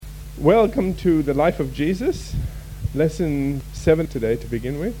Welcome to the Life of Jesus, lesson 7 today to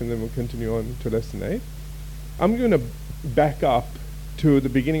begin with, and then we'll continue on to lesson 8. I'm going to back up to the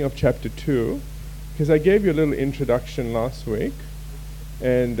beginning of chapter 2, because I gave you a little introduction last week,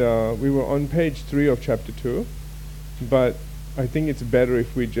 and we were on page 3 of chapter 2, but I think it's better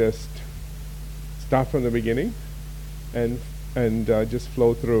if we just start from the beginning and just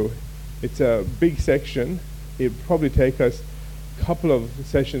flow through. It's a big section. It'll probably take us couple of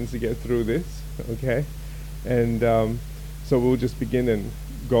sessions to get through this, okay, and so we'll just begin and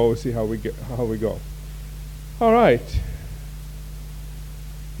see how we go. All right,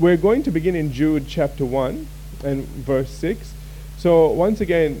 we're going to begin in Jude chapter 1 and verse 6. So once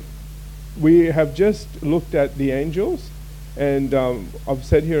again, we have just looked at the angels, and I've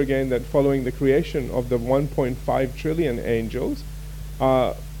said here again that following the creation of the 1.5 trillion angels,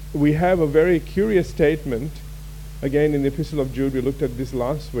 we have a very curious statement. Again, in the Epistle of Jude, we looked at this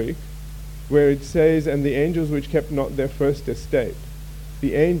last week, where it says, "And the angels which kept not their first estate."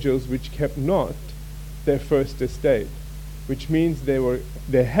 The angels which kept not their first estate, which means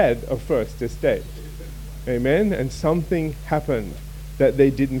they had a first estate. Amen? And something happened that they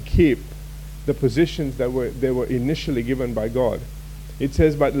didn't keep the positions that they were initially given by God. It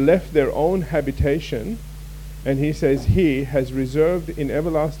says, "But left their own habitation," and he says, "He has reserved in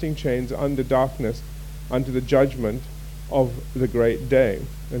everlasting chains under darkness, unto the judgment of the great day."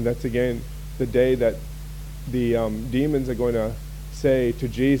 And that's again the day that the demons are going to say to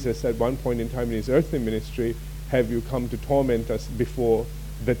Jesus at one point in time in his earthly ministry, "Have you come to torment us before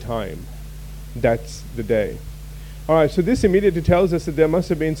the time?" That's the day. All right, so this immediately tells us that there must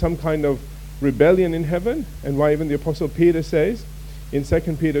have been some kind of rebellion in heaven, and why even the Apostle Peter says in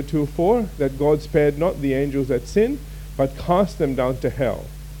 2 Peter 2:4 that God spared not the angels that sinned, but cast them down to hell.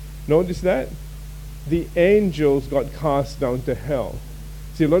 Notice that? The angels got cast down to hell.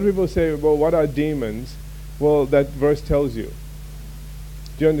 See, a lot of people say, well, what are demons? Well, that verse tells you.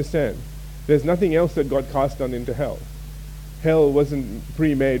 Do you understand? There's nothing else that got cast down into hell. Hell wasn't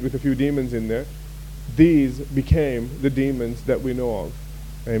pre-made with a few demons in there. These became the demons that we know of.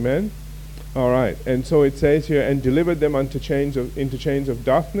 Amen? All right. And so it says here, "And delivered them into chains of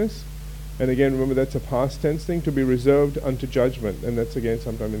darkness." And again, remember that's a past tense thing, "to be reserved unto judgment." And that's again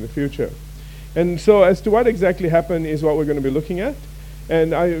sometime in the future. And so as to what exactly happened is what we're going to be looking at.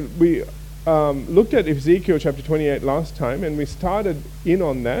 And we looked at Ezekiel chapter 28 last time, and we started in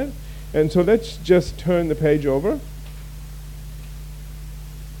on that. And so let's just turn the page over.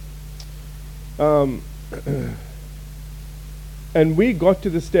 And we got to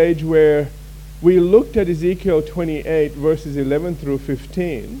the stage where we looked at Ezekiel 28 verses 11 through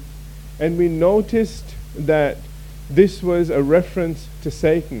 15, and we noticed that this was a reference to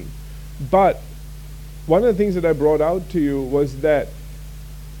Satan. But one of the things that I brought out to you was that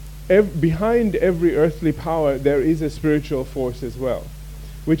behind every earthly power there is a spiritual force as well,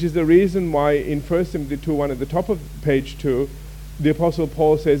 which is the reason why in 1 Timothy 2:1 at the top of page 2, the Apostle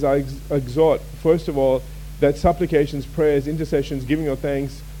Paul says, "I exhort, first of all, that supplications, prayers, intercessions, giving of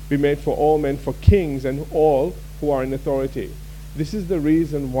thanks be made for all men, for kings and all who are in authority." This is the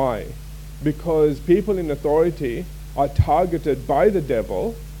reason why. Because people in authority are targeted by the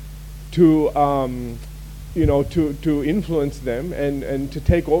devil to influence them and to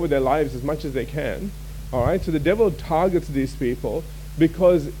take over their lives as much as they can. All right, so the devil targets these people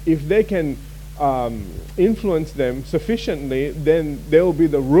because if they can influence them sufficiently, then they will be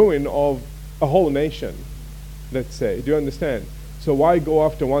the ruin of a whole nation, let's say. Do you understand? So why go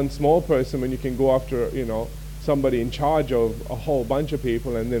after one small person when you can go after somebody in charge of a whole bunch of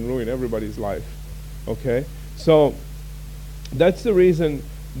people and then ruin everybody's life? Okay, so that's the reason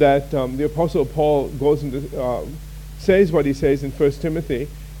that the Apostle Paul goes into says what he says in 1 Timothy.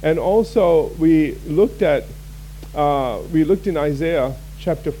 And also we looked in Isaiah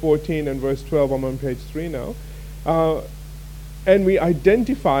chapter 14 and verse 12. I'm on page 3 now, and we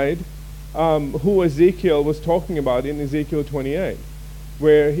identified who Ezekiel was talking about in Ezekiel 28,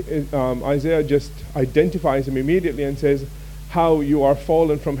 where Isaiah just identifies him immediately and says, "How you are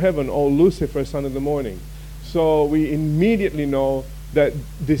fallen from heaven, O Lucifer, son of the morning." So we immediately know that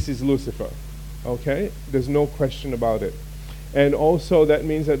this is Lucifer. Okay? There's no question about it. And also that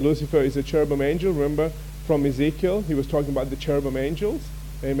means that Lucifer is a cherubim angel. Remember from Ezekiel, he was talking about the cherubim angels.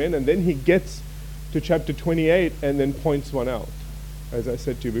 Amen? And then he gets to chapter 28 and then points one out, as I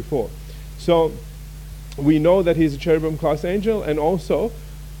said to you before. So we know that he's a cherubim class angel, and also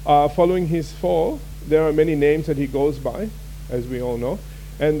following his fall, there are many names that he goes by, as we all know.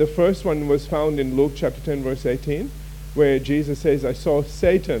 And the first one was found in Luke chapter 10 verse 18, where Jesus says, "I saw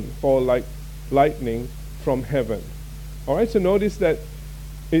Satan fall like lightning from heaven." All right, so notice that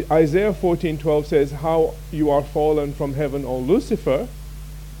Isaiah 14:12 says, "How you are fallen from heaven, O Lucifer."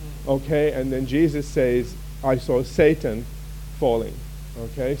 Okay, and then Jesus says, "I saw Satan falling."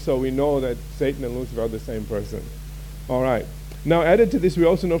 Okay, so we know that Satan and Lucifer are the same person. All right. Now, added to this, we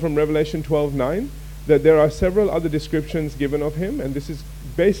also know from Revelation 12:9 that there are several other descriptions given of him, and this is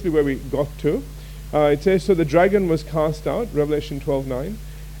basically where we got to. It says, "So the dragon was cast out," Revelation 12:9.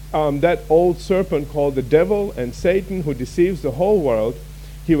 That old serpent called the devil and Satan, who deceives the whole world,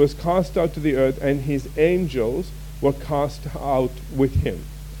 he was cast out to the earth, and his angels were cast out with him.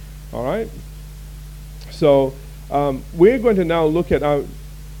 All right? So we're going to now look at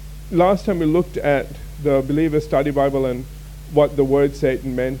last time we looked at the Believer's Study Bible and what the word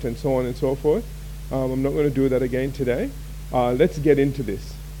Satan meant and so on and so forth. I'm not going to do that again today. Let's get into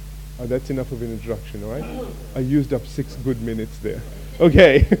this. That's enough of an introduction, all right? I used up 6 good minutes there.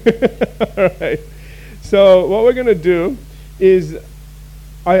 Okay. All right. So what we're going to do is,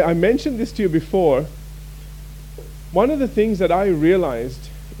 I mentioned this to you before. One of the things that I realized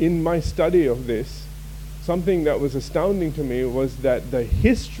in my study of this, something that was astounding to me, was that the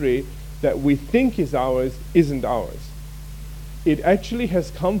history that we think is ours isn't ours. It actually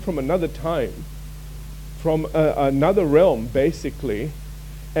has come from another time, from another realm, basically.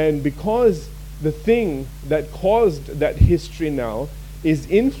 And because the thing that caused that history now is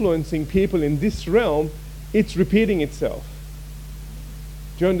influencing people in this realm, it's repeating itself.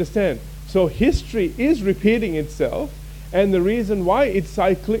 Do you understand? So history is repeating itself, and the reason why it's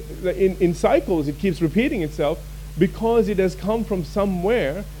in cycles, it keeps repeating itself, because it has come from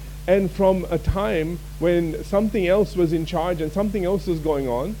somewhere and from a time when something else was in charge and something else was going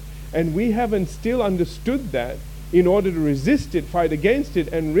on, and we haven't still understood that in order to resist it, fight against it,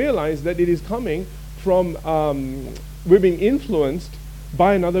 and realize that it is coming from, we're being influenced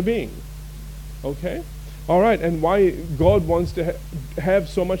by another being. Okay? All right, and why God wants to have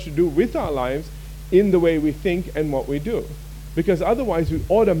so much to do with our lives in the way we think and what we do. Because otherwise we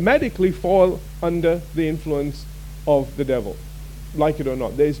automatically fall under the influence of the devil. Like it or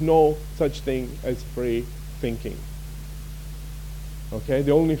not. There is no such thing as free thinking. Okay?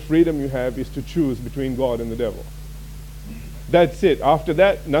 The only freedom you have is to choose between God and the devil. That's it. After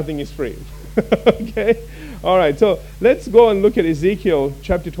that, nothing is free. Okay? All right, so let's go and look at Ezekiel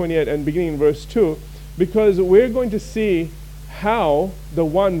chapter 28 and beginning in verse 2, because we're going to see how the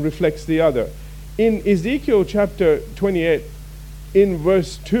one reflects the other. In Ezekiel chapter 28, in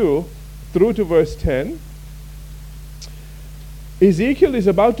verse 2 through to verse 10, Ezekiel is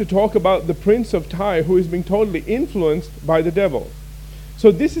about to talk about the prince of Tyre who is being totally influenced by the devil.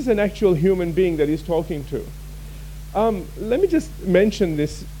 So this is an actual human being that he's talking to. Let me just mention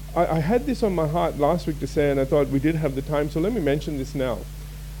this. I had this on my heart last week to say, and I thought we did have the time, so let me mention this now.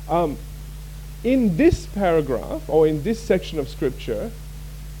 In this paragraph, or in this section of Scripture,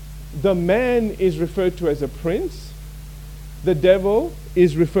 the man is referred to as a prince. The devil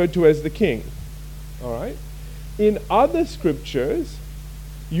is referred to as the king. All right? In other scriptures,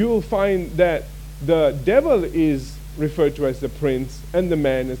 you'll find that the devil is referred to as the prince and the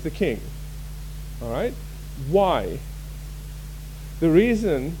man as the king. All right? Why? The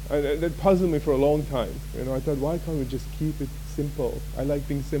reason, that puzzled me for a long time. You know, I thought, why can't we just keep it simple? I like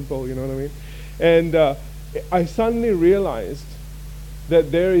things simple, you know what I mean? And I suddenly realized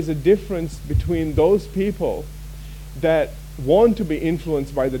that there is a difference between those people that want to be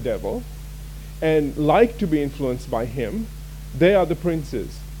influenced by the devil and like to be influenced by him. They are the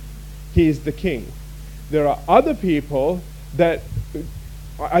princes. He is the king. There are other people that,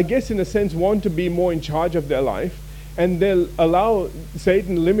 I guess in a sense, want to be more in charge of their life, and they'll allow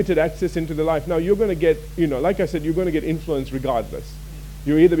Satan limited access into their life. Now you're going to get, you know, like I said, you're going to get influence regardless.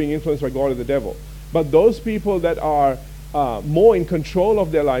 You're either being influenced by God or the devil. But those people that are more in control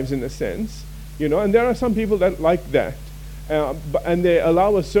of their lives in a sense, you know, and there are some people that like that, and they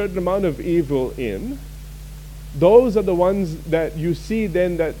allow a certain amount of evil in. Those are the ones that you see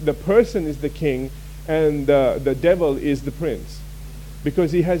then that the person is the king and the devil is the prince,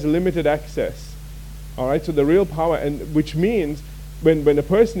 because he has limited access. All right, so the real power, and which means when a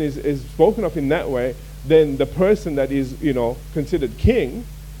person is spoken of in that way, then the person that is, you know, considered king,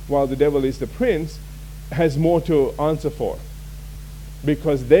 while the devil is the prince, has more to answer for,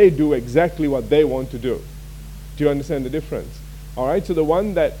 because they do exactly what they want to do. Do you understand the difference? All right, so the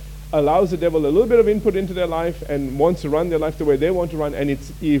one that allows the devil a little bit of input into their life and wants to run their life the way they want to run, and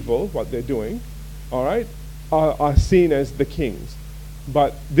it's evil, what they're doing, all right, are seen as the kings.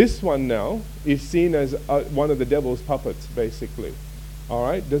 But this one now is seen as one of the devil's puppets, basically. All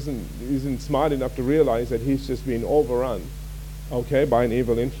right, isn't smart enough to realize that he's just being overrun, okay, by an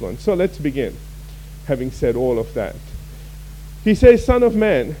evil influence. So let's begin, having said all of that. He says, Son of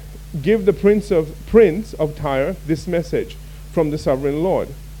man, give the prince of Tyre this message from the sovereign Lord.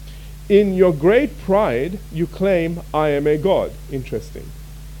 In your great pride, you claim, I am a god. Interesting.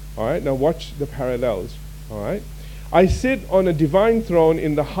 All right, now watch the parallels. All right. I sit on a divine throne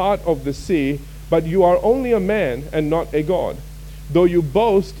in the heart of the sea, but you are only a man and not a god, though you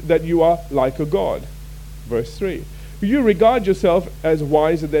boast that you are like a god. Verse 3. You regard yourself as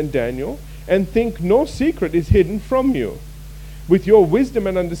wiser than Daniel, and think no secret is hidden from you. With your wisdom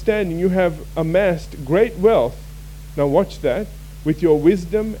and understanding, you have amassed great wealth. Now watch that. With your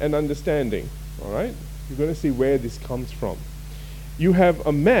wisdom and understanding. All right? You're going to see where this comes from. You have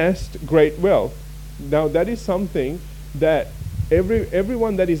amassed great wealth. Now that is something that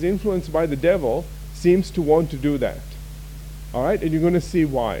everyone that is influenced by the devil seems to want to do that. All right? And you're going to see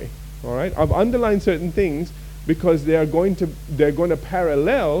why. All right? I've underlined certain things because they're going to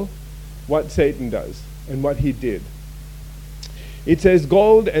parallel what Satan does and what he did. It says,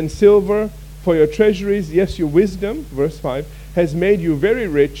 gold and silver for your treasuries, yes, your wisdom, verse 5, has made you very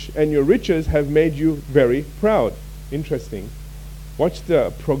rich, and your riches have made you very proud. Interesting. Watch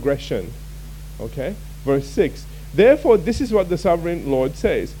the progression. Okay? Verse 6. Therefore, this is what the sovereign Lord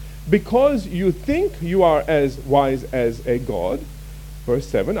says. Because you think you are as wise as a god, verse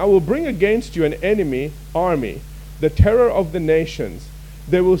 7, I will bring against you an enemy army, the terror of the nations.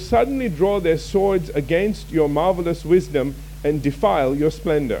 They will suddenly draw their swords against your marvelous wisdom and defile your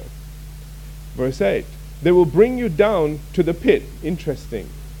splendor. Verse 8. They will bring you down to the pit. Interesting,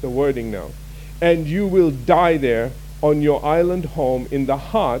 the wording now. And you will die there on your island home in the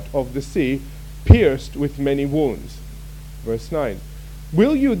heart of the sea, pierced with many wounds. Verse 9.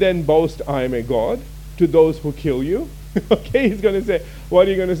 Will you then boast, I am a god, to those who kill you? Okay, he's going to say, what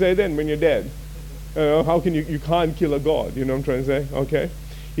are you going to say then when you're dead? How can you can't kill a god, you know what I'm trying to say? Okay.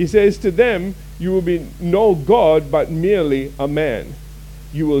 He says to them, you will be no god, but merely a man.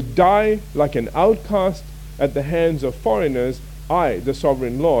 You will die like an outcast at the hands of foreigners. I, the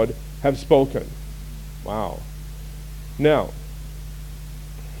sovereign Lord, have spoken. Wow. Now,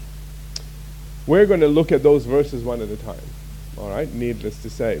 we're going to look at those verses one at a time. All right, needless to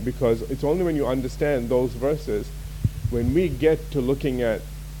say, because it's only when you understand those verses, when we get to looking at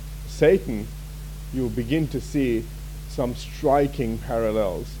Satan, you'll begin to see some striking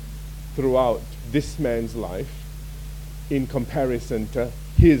parallels throughout this man's life in comparison to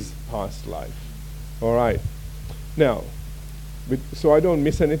his past life. All right. Now, so I don't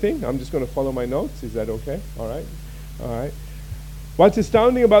miss anything, I'm just going to follow my notes. Is that okay? All right. All right. What's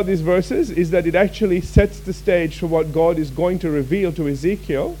astounding about these verses is that it actually sets the stage for what God is going to reveal to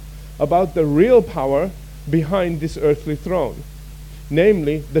Ezekiel about the real power behind this earthly throne,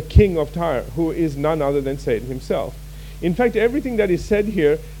 namely the king of Tyre, who is none other than Satan himself. In fact, everything that is said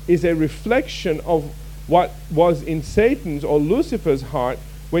here is a reflection of what was in Satan's or Lucifer's heart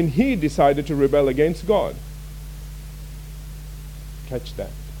when he decided to rebel against God. Catch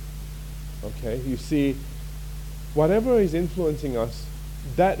that. Okay, you see, whatever is influencing us,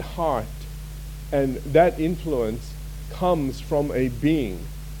 that heart and that influence comes from a being.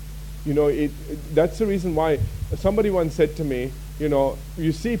 You know, that's the reason why somebody once said to me, you know,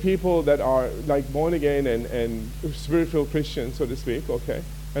 you see people that are like born again and spiritual Christians, so to speak, okay?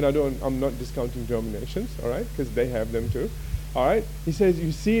 And I'm not discounting denominations, all right? Because they have them too, all right? He says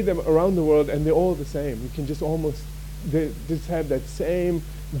you see them around the world and they're all the same. You can just they just have that same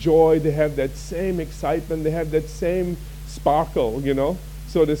joy, they have that same excitement, they have that same sparkle, you know,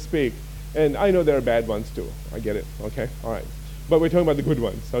 so to speak. And I know there are bad ones too. I get it, okay? All right. But we're talking about the good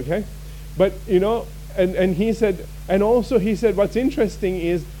ones, okay? But, you know, and he said, and also he said, what's interesting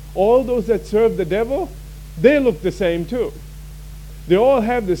is all those that serve the devil, they look the same too. They all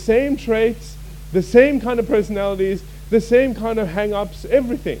have the same traits, the same kind of personalities, the same kind of hang-ups,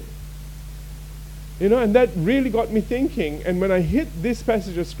 everything. You know, and that really got me thinking. And when I hit this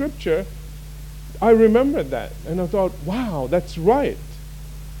passage of scripture, I remembered that. And I thought, wow, that's right.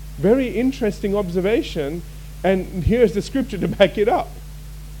 Very interesting observation. And here's the scripture to back it up.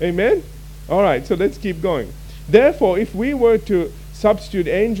 Amen? All right, so let's keep going. Therefore, if we were to substitute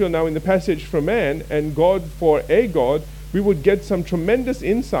angel now in the passage for man and God for a god, we would get some tremendous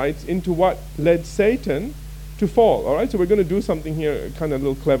insights into what led Satan to fall. All right, so we're going to do something here, kind of a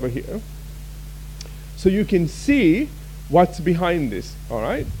little clever here. So you can see what's behind this, all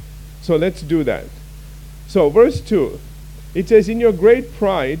right? So let's do that. So verse 2, it says, in your great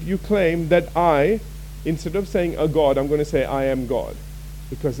pride you claim that I, instead of saying a God, I'm going to say I am God.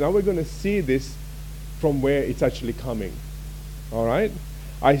 Because now we're going to see this from where it's actually coming, all right?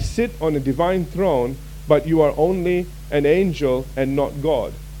 I sit on a divine throne, but you are only an angel and not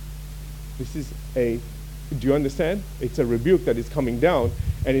God. This is a Do you understand? It's a rebuke that is coming down,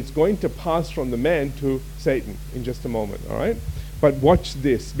 and it's going to pass from the man to Satan in just a moment, all right? But watch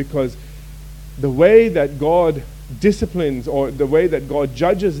this, because the way that God disciplines, or the way that God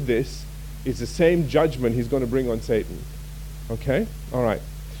judges this, is the same judgment he's going to bring on Satan. Okay? All right.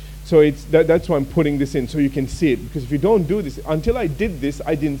 So that's why I'm putting this in, so you can see it. Because if you don't do this, until I did this,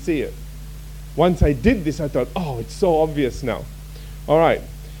 I didn't see it. Once I did this, I thought, oh, it's so obvious now. All right.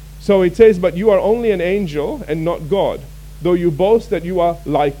 So it says, but you are only an angel and not God, though you boast that you are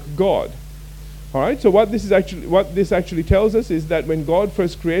like God. All right. So what this actually tells us is that when God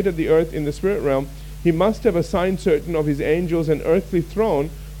first created the earth in the spirit realm, he must have assigned certain of his angels an earthly throne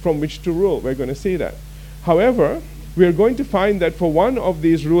from which to rule. We're going to see that. However, we are going to find that for one of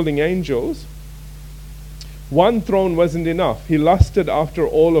these ruling angels, one throne wasn't enough. He lusted after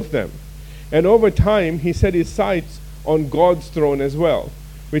all of them. And over time, he set his sights on God's throne as well,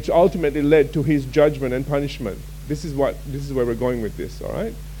 which ultimately led to his judgment and punishment. This is where we're going with this, all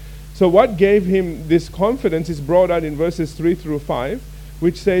right? So what gave him this confidence is brought out in verses 3 through 5,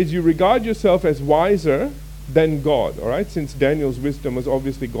 which says, you regard yourself as wiser than God, all right? Since Daniel's wisdom was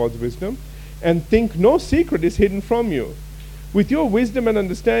obviously God's wisdom. And think no secret is hidden from you. With your wisdom and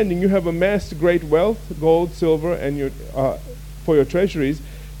understanding, you have amassed great wealth, gold, silver, and for your treasuries.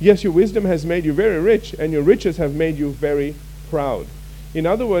 Yes, your wisdom has made you very rich, and your riches have made you very proud. In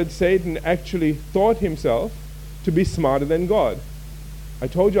other words, Satan actually thought himself to be smarter than God. I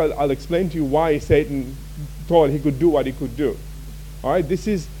told you I'll explain to you why Satan thought he could do what he could do. All right, this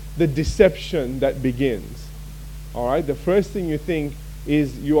is the deception that begins. All right, the first thing you think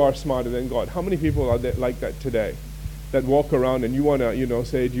is you are smarter than God. How many people are there like that today? That walk around and you want to,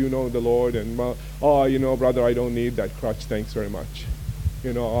 say, do you know the Lord? And, brother, I don't need that crutch, thanks very much.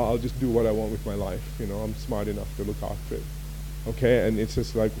 I'll just do what I want with my life. I'm smart enough to look after it. Okay, and it's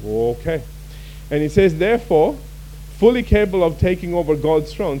just like, okay. And it says, therefore, fully capable of taking over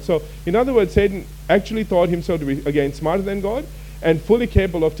God's throne. So, in other words, Satan actually thought himself to be, again, smarter than God and fully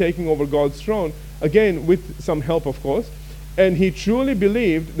capable of taking over God's throne, again, with some help, of course. And he truly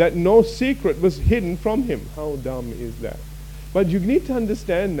believed that no secret was hidden from him. How dumb is that? But you need to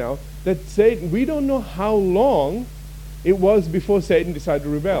understand now that Satan, we don't know how long it was before Satan decided to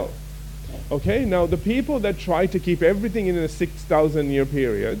rebel. Okay, now the people that try to keep everything in a 6,000-year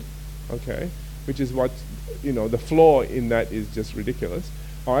period, okay, which is what, the flaw in that is just ridiculous.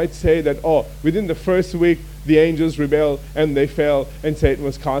 All right, say that, within the first week, the angels rebelled and they fell and Satan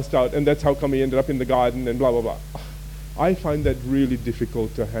was cast out, and that's how come he ended up in the garden and blah, blah, blah. I find that really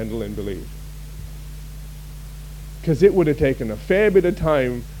difficult to handle and believe. Because it would have taken a fair bit of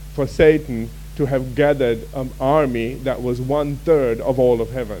time for Satan to have gathered an army that was 1/3 of all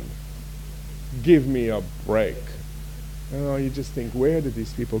of heaven. Give me a break. You just think, where did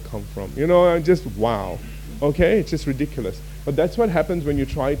these people come from? Just wow. Okay, it's just ridiculous. But that's what happens when you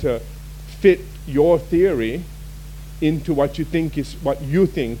try to fit your theory into what you think is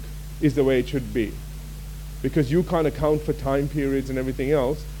the way it should be. Because you can't account for time periods and everything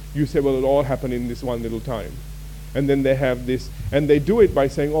else. You say, well, it all happened in this one little time. And then they have this, and they do it by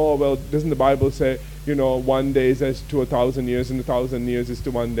saying, doesn't the Bible say, 1 day is as to 1,000 years, and 1,000 years is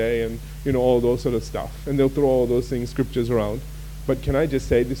to 1 day, and, all those sort of stuff. And they'll throw all those things, scriptures around. But can I just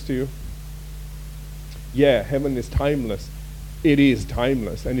say this to you? Yeah, heaven is timeless. It is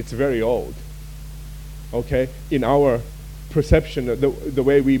timeless, and it's very old. Okay? In our perception, the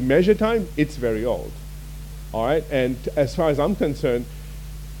way we measure time, it's very old. All right? And as far as I'm concerned,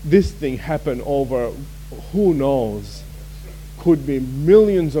 this thing happened over, who knows, could be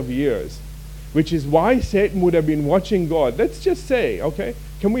millions of years, which is why Satan would have been watching God. Let's just say, okay,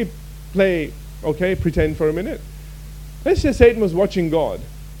 can we pretend for a minute? Let's say Satan was watching God,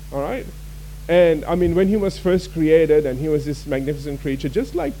 all right? And, when he was first created and he was this magnificent creature,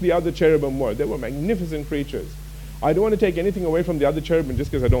 just like the other cherubim were, they were magnificent creatures. I don't want to take anything away from the other cherubim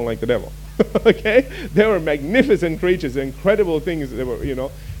just because I don't like the devil, okay? They were magnificent creatures, incredible things. They were,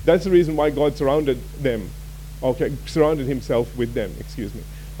 that's the reason why God surrounded himself with them,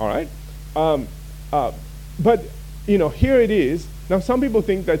 all right? But, here it is. Now, some people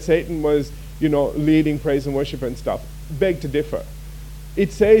think that Satan was, leading praise and worship and stuff. Beg to differ.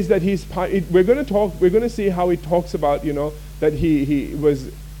 It says that we're going to see how it talks about, that he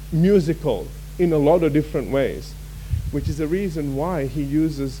was musical in a lot of different ways, which is the reason why he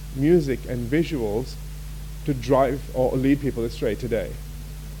uses music and visuals to drive or lead people astray today.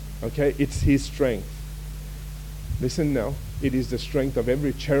 Okay? It's his strength. Listen now. It is the strength of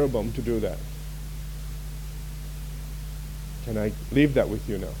every cherubim to do that. Can I leave that with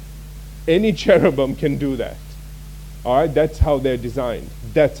you now? Any cherubim can do that. All right? That's how they're designed.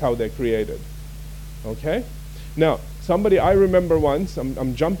 That's how they're created. Okay? Now, I remember once,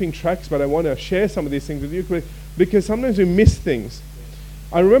 I'm jumping tracks, but I want to share some of these things with you quick, because sometimes we miss things.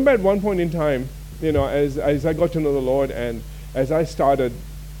 I remember at one point in time, as I got to know the Lord, and as I started,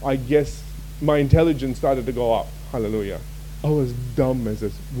 I guess my intelligence started to go up. Hallelujah. I was dumb as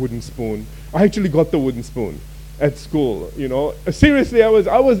a wooden spoon. I actually got the wooden spoon at school, Seriously,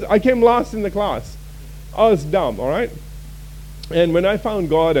 I came last in the class. I was dumb, all right? And when I found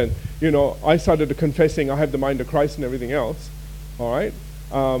God and, I started confessing I have the mind of Christ and everything else, all right?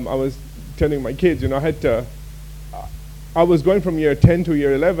 I was telling my kids, I was going from year 10 to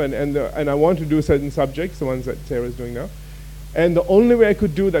year 11, and I wanted to do certain subjects, the ones that Sarah's doing now. And the only way I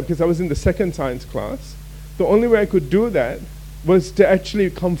could do that, because I was in the second science class, the only way I could do that was to actually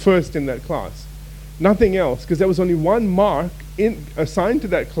come first in that class. Nothing else, because there was only one mark assigned to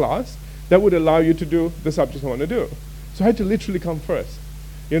that class that would allow you to do the subject I want to do. So I had to literally come first.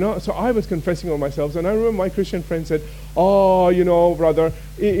 So I was confessing on myself, and I remember my Christian friend said, "Oh, brother,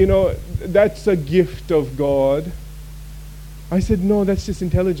 that's a gift of God." I said, "No, that's just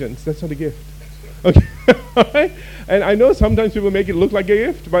intelligence. That's not a gift." Okay? And I know sometimes people make it look like a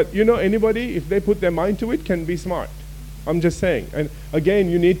gift, but anybody, if they put their mind to it, can be smart. I'm just saying. And again,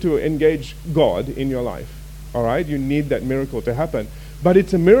 you need to engage God in your life. All right? You need that miracle to happen. But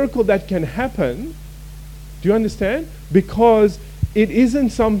it's a miracle that can happen, do you understand? Because it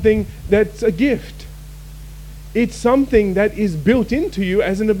isn't something that's a gift. It's something that is built into you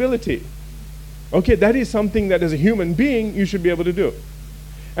as an ability. Okay, that is something that as a human being you should be able to do.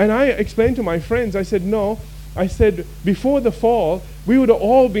 And I explained to my friends, I said, no, before the fall, we would have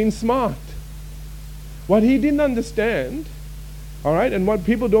all been smart. What he didn't understand, all right, and what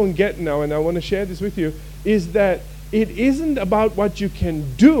people don't get now, and I want to share this with you, is that it isn't about what you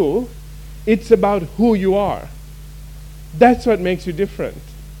can do, it's about who you are. That's what makes you different.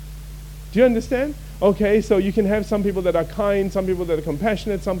 Do you understand? Okay, so you can have some people that are kind, some people that are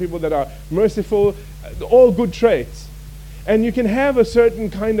compassionate, some people that are merciful, all good traits. And you can have a certain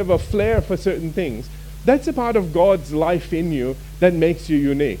kind of a flair for certain things. That's a part of God's life in you that makes you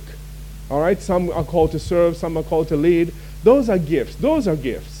unique. All right, some are called to serve, some are called to lead. Those are gifts. Those are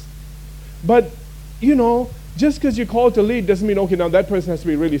gifts. But, just because you're called to lead doesn't mean, okay, now that person has to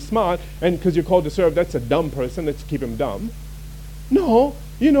be really smart, and because you're called to serve, that's a dumb person, let's keep him dumb. No,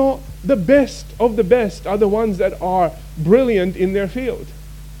 the best of the best are the ones that are brilliant in their field.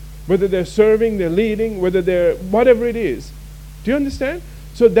 Whether they're serving, they're leading, whether they're whatever it is. Do you understand?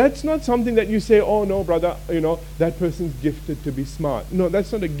 So that's not something that you say, oh no, brother, that person's gifted to be smart. No,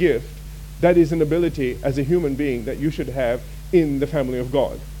 that's not a gift. That is an ability as a human being that you should have in the family of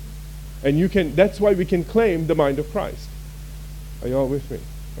God. And that's why we can claim the mind of Christ. Are you all with me?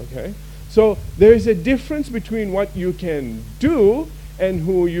 Okay? So there is a difference between what you can do and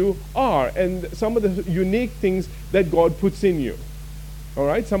who you are, and some of the unique things that God puts in you. All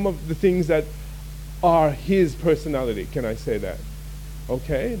right? Some of the things that are his personality, can I say that?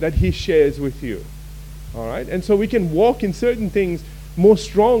 Okay? That he shares with you. All right? And so we can walk in certain things more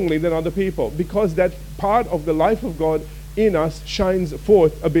strongly than other people because that part of the life of God in us shines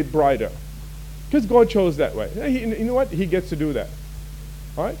forth a bit brighter. Because God chose that way. You know what? He gets to do that.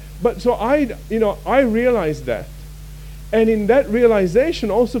 All right? But so I realized that. And in that realization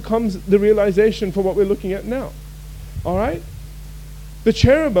also comes the realization for what we're looking at now. All right? The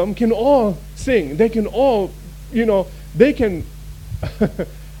cherubim can all sing. They can all, they can,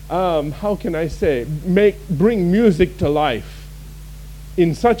 how can I say, bring music to life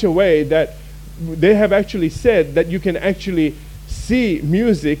in such a way that they have actually said that you can actually see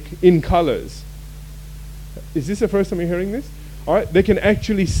music in colors. Is this the first time you're hearing this? All right, they can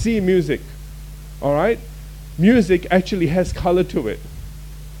actually see music. All right? Music actually has color to it.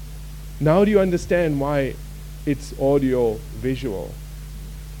 Now do you understand why it's audio visual?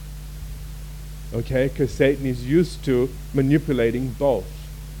 Okay, because Satan is used to manipulating both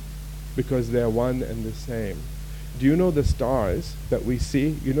because they're one and the same. Do you know the stars that we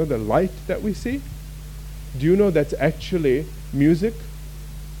see? You know the light that we see? Do you know that's actually music?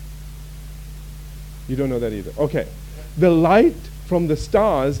 You don't know that either. Okay. The light from the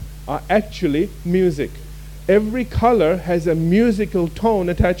stars are actually music. Every color has a musical tone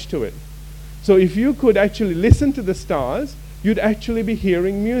attached to it. So if you could actually listen to the stars, you'd actually be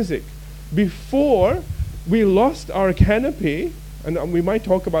hearing music. Before we lost our canopy, and we might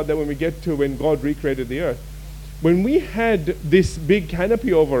talk about that when we get to when God recreated the earth. When we had this big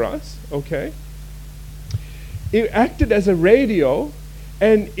canopy over us, okay, it acted as a radio,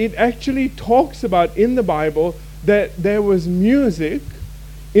 and it actually talks about in the Bible that there was music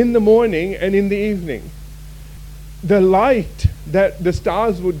in the morning and in the evening. The light that the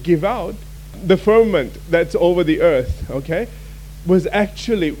stars would give out the firmament that's over the earth, okay, was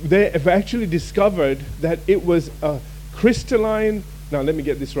actually, they have actually discovered that it was a crystalline, now let me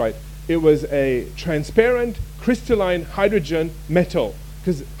get this right, it was a transparent crystalline hydrogen metal.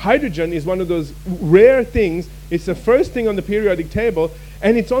 Because hydrogen is one of those rare things. It's the first thing on the periodic table,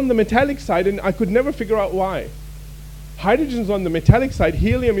 and it's on the metallic side, and I could never figure out why. Hydrogen is on the metallic side,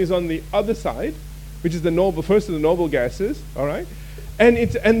 helium is on the other side, which is the noble, first of the noble gases, all right?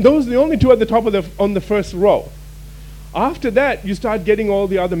 And those are the only two at the top of on the first row. After that, you start getting all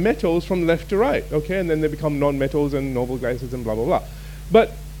the other metals from left to right, okay? And then they become non-metals and noble gases and blah, blah, blah.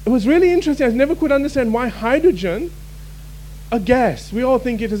 But it was really interesting. I never could understand why hydrogen, a gas, we all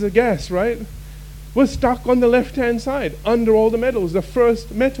think it is a gas, right, was stuck on the left-hand side under all the metals, the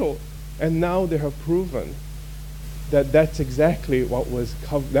first metal. And now they have proven that that's exactly what was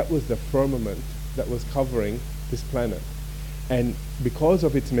that was the firmament that was covering this planet. And because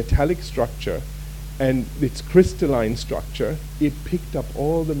of its metallic structure and its crystalline structure, it picked up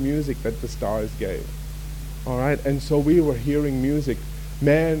all the music that the stars gave. All right, and so we were hearing music.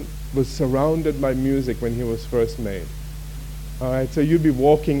 Man was surrounded by music when he was first made. All right, so you'd be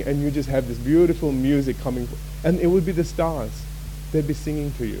walking and you just have this beautiful music coming, and it would be the stars. They'd be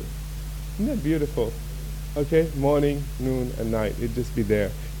singing to you. Isn't that beautiful? Okay, morning, noon, and night. It'd just be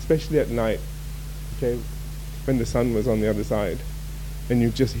there, especially at night, okay, when the sun was on the other side, and you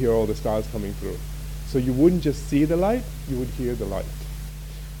just hear all the stars coming through. So you wouldn't just see the light, you would hear the light.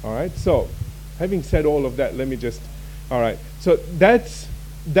 All right, so having said all of that, let me just, all right, so that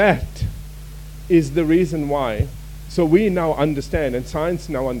is the reason why. So we now understand, and science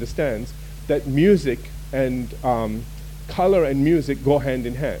now understands, that music and color and music go hand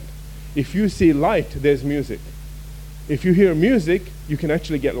in hand. If you see light, there's music. If you hear music, you can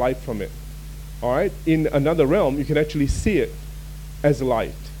actually get light from it. All right? In another realm, you can actually see it as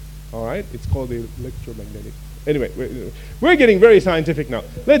light. All right? It's called the electromagnetic. Anyway, we're getting very scientific now.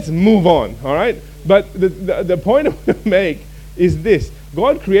 Let's move on. All right? But the point I want to make is this.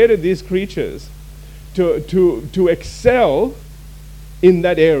 God created these creatures to excel in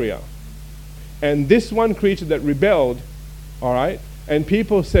that area. And this one creature that rebelled, all right, and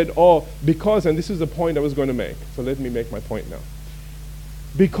people said, oh, because, and this is the point I was going to make, so let me make my point now.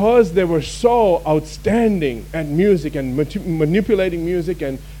 Because they were so outstanding at music and manipulating music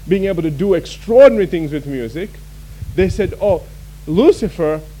and being able to do extraordinary things with music, they said, oh,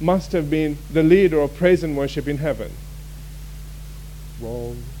 Lucifer must have been the leader of praise and worship in heaven.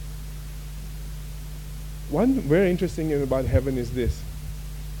 Wrong. One very interesting thing about heaven is this.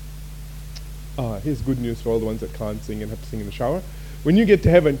 Here's good news for all the ones that can't sing and have to sing in the shower. When you get to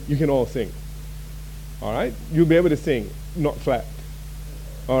heaven, you can all sing. All right? You'll be able to sing, not flat.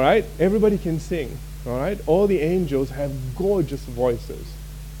 All right? Everybody can sing. All right? All the angels have gorgeous voices.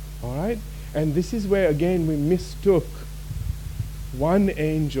 All right? And this is where, again, we mistook one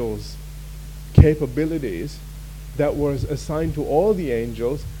angel's capabilities that was assigned to all the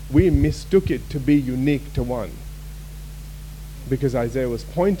angels. We mistook it to be unique to one. Because Isaiah was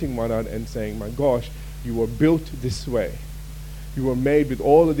pointing one out and saying, my gosh, you were built this way. You were made with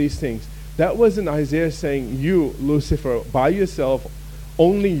all of these things. That wasn't Isaiah saying, you, Lucifer, by yourself,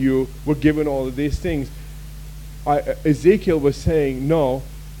 only you were given all of these things. Ezekiel was saying, no,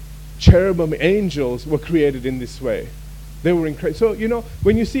 cherubim angels were created in this way. They were incredible. So, you know,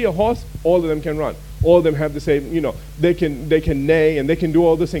 when you see a horse, all of them can run. All of them have the same, you know, they can neigh and they can do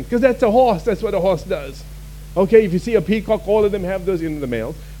all those things. Because that's a horse. That's what a horse does. Okay, if you see a peacock, all of them have those, the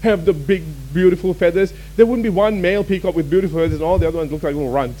males, have the big, beautiful feathers. There wouldn't be one male peacock with beautiful feathers and all the other ones look like little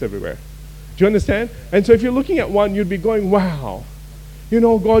runts everywhere. Do you understand? And so if you're looking at one, you'd be going, wow, you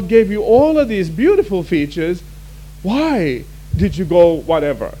know, God gave you all of these beautiful features. Why did you go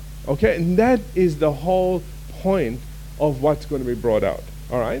whatever? Okay, and that is the whole point of what's going to be brought out.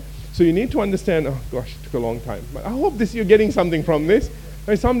 All right? So you need to understand, oh gosh, it took a long time. But I hope you're getting something from this.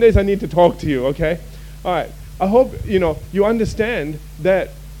 I mean, some days I need to talk to you, okay? All right. I hope, you know, you understand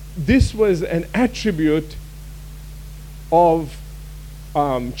that this was an attribute of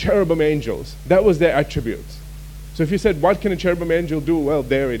cherubim angels. That was their attributes. So if you said, what can a cherubim angel do? Well,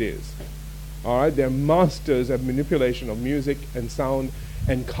 there it is. All right? They're masters of manipulation of music and sound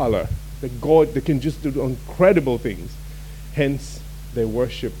and color. They can just do incredible things. Hence, they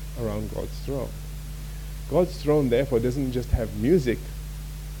worship around God's throne. God's throne, therefore, doesn't just have music.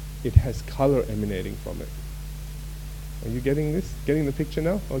 It has color emanating from it. Are you getting this? Getting the picture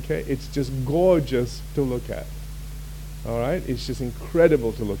now? Okay. It's just gorgeous to look at. All right. It's just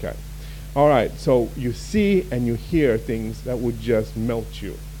incredible to look at. All right. So you see and you hear things that would just melt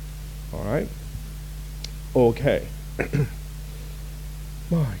you. All right. Okay.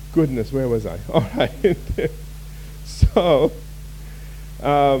 My goodness, where was I? All right. So,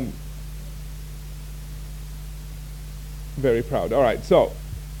 very proud. All right, so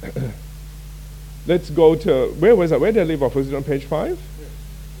let's go to, where was I? Where did I leave off? Was it on page 5?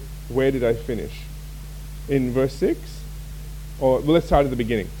 Where did I finish? In verse 6? Or, well, let's start at the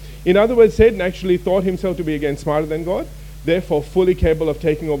beginning. In other words, Satan actually thought himself to be again smarter than God, therefore fully capable of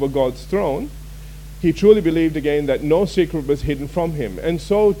taking over God's throne. He truly believed again that no secret was hidden from him. And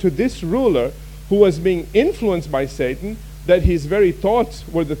so to this ruler who was being influenced by Satan, that his very thoughts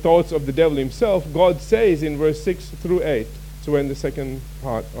were the thoughts of the devil himself, God says in verse 6 through 8. So we're in the second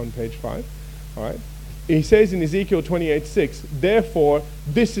part on page 5. All right. He says in Ezekiel 28:6, therefore,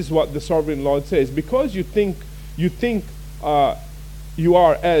 this is what the sovereign Lord says. Because you think you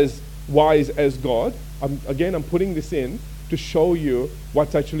are as wise as God, I'm putting this in to show you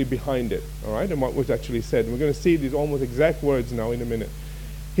what's actually behind it, all right, and what was actually said. And we're going to see these almost exact words now in a minute.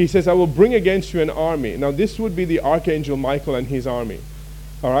 He says, I will bring against you an army. Now, this would be the Archangel Michael and his army,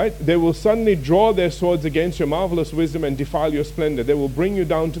 all right? They will suddenly draw their swords against your marvelous wisdom and defile your splendor. They will bring you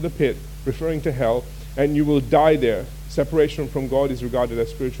down to the pit, referring to hell, and you will die there. Separation from God is regarded as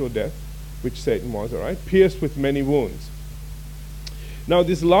spiritual death, which Satan was, all right? Pierced with many wounds. Now,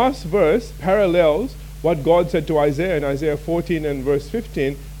 this last verse parallels what God said to Isaiah in Isaiah 14 and verse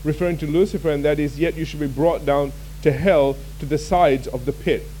 15, referring to Lucifer, and that is, yet you should be brought down to hell, to the sides of the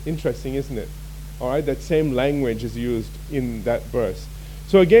pit. Interesting, isn't it? All right, that same language is used in that verse.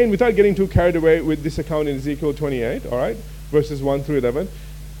 So again, without getting too carried away with this account in Ezekiel 28, all right, verses 1 through 11,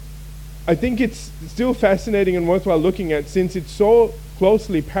 I think it's still fascinating and worthwhile looking at, since it so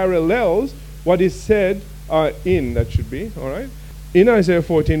closely parallels what is said in Isaiah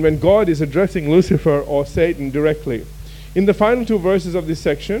 14, when God is addressing Lucifer or Satan directly. In the final 2 verses of this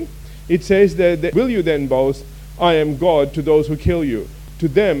section, it says that, will you then boast, I am God, to those who kill you? To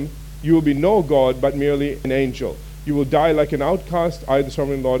them you will be no God, but merely an angel. You will die like an outcast. I, the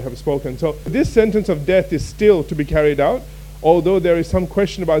sovereign Lord, have spoken. So this sentence of death is still to be carried out, although there is some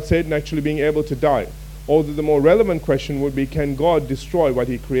question about Satan actually being able to die. Although the more relevant question would be, can God destroy what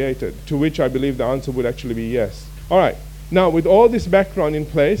he created? To which I believe the answer would actually be yes. All right. Now, with all this background in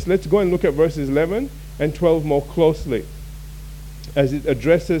place, let's go and look at verses 11 and 12 more closely, as it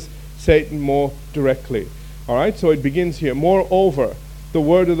addresses Satan more directly. All right, so it begins here. Moreover, the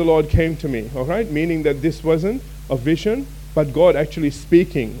word of the Lord came to me. All right, meaning that this wasn't a vision, but God actually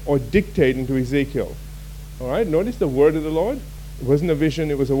speaking or dictating to Ezekiel. All right, notice the word of the Lord. It wasn't a vision,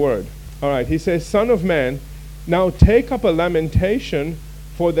 it was a word. All right, he says, Son of man, now take up a lamentation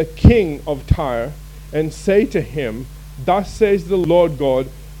for the king of Tyre, and say to him, thus says the Lord God,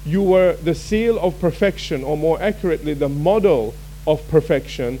 you were the seal of perfection, or more accurately, the model of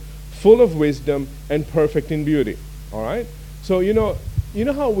perfection, full of wisdom and perfect in beauty. All right? So, you know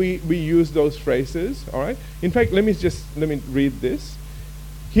how we use those phrases, all right? In fact, let me read this.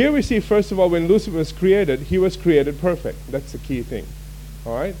 Here we see, first of all, when Lucifer was created, he was created perfect. That's the key thing.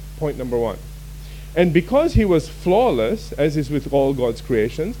 All right? Point number 1. And because he was flawless, as is with all God's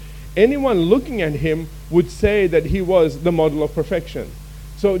creations, anyone looking at him would say that he was the model of perfection.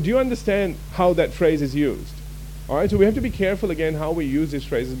 So do you understand how that phrase is used? All right, so we have to be careful again how we use these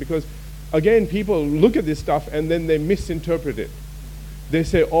phrases, because again, people look at this stuff and then they misinterpret it. They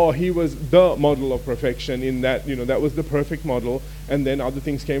say, oh, he was the model of perfection in that, that was the perfect model, and then other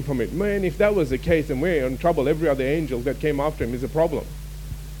things came from it. Man, if that was the case, then we're in trouble. Every other angel that came after him is a problem.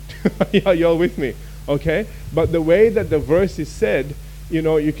 Yeah, you're with me, okay? But the way that the verse is said,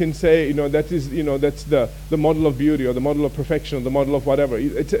 you can say, that is, that's the model of beauty, or the model of perfection, or the model of whatever.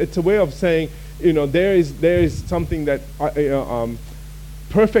 It's a way of saying, there is something that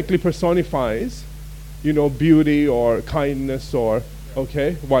perfectly personifies, beauty or kindness or,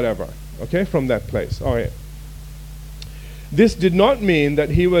 okay, whatever, okay, from that place. All right. This did not mean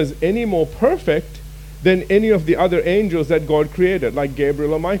that he was any more perfect than any of the other angels that God created, like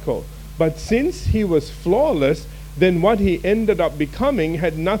Gabriel or Michael. But since he was flawless, then what he ended up becoming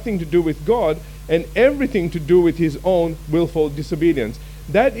had nothing to do with God and everything to do with his own willful disobedience.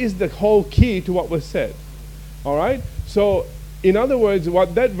 That is the whole key to what was said. All right? So, in other words,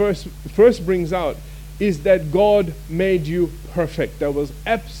 what that verse first brings out is that God made you perfect. There was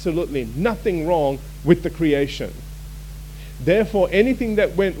absolutely nothing wrong with the creation. Therefore, anything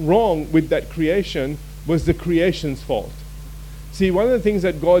that went wrong with that creation was the creation's fault. See, one of the things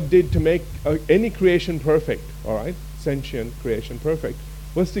that God did to make any creation perfect, all right, sentient creation perfect,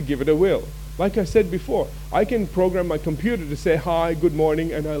 was to give it a will. Like I said before, I can program my computer to say, hi, good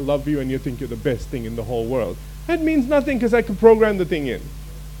morning, and I love you, and you think you're the best thing in the whole world. That means nothing because I can program the thing in.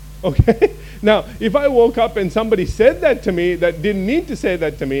 Okay? Now, if I woke up and somebody said that to me that didn't need to say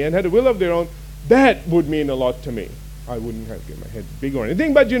that to me and had a will of their own, that would mean a lot to me. I wouldn't have to get my head big or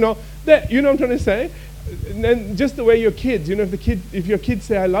anything, but that, what I'm trying to say? And just the way your kids, if your kids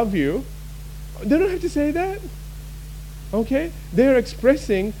say, I love you, they don't have to say that. Okay? They're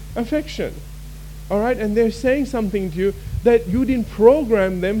expressing affection. All right? And they're saying something to you that you didn't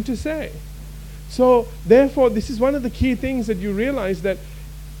program them to say. So, therefore, this is one of the key things that you realize, that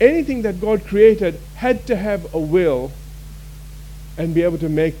anything that God created had to have a will and be able to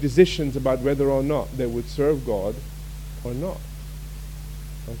make decisions about whether or not they would serve God or not.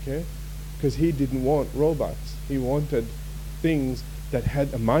 Okay? Because he didn't want robots. He wanted things that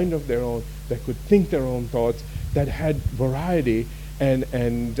had a mind of their own, that could think their own thoughts, that had variety, and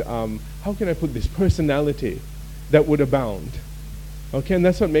how can I put this, personality that would abound. Okay, and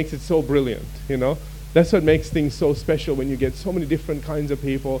that's what makes it so brilliant, That's what makes things so special when you get so many different kinds of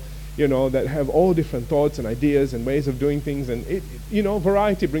people, that have all different thoughts and ideas and ways of doing things, and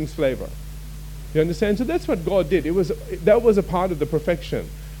variety brings flavor. You understand? So that's what God did. That was a part of the perfection.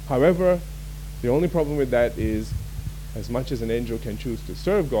 However, the only problem with that is, as much as an angel can choose to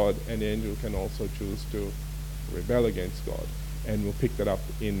serve God, an angel can also choose to rebel against God. And we'll pick that up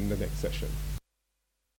in the next session.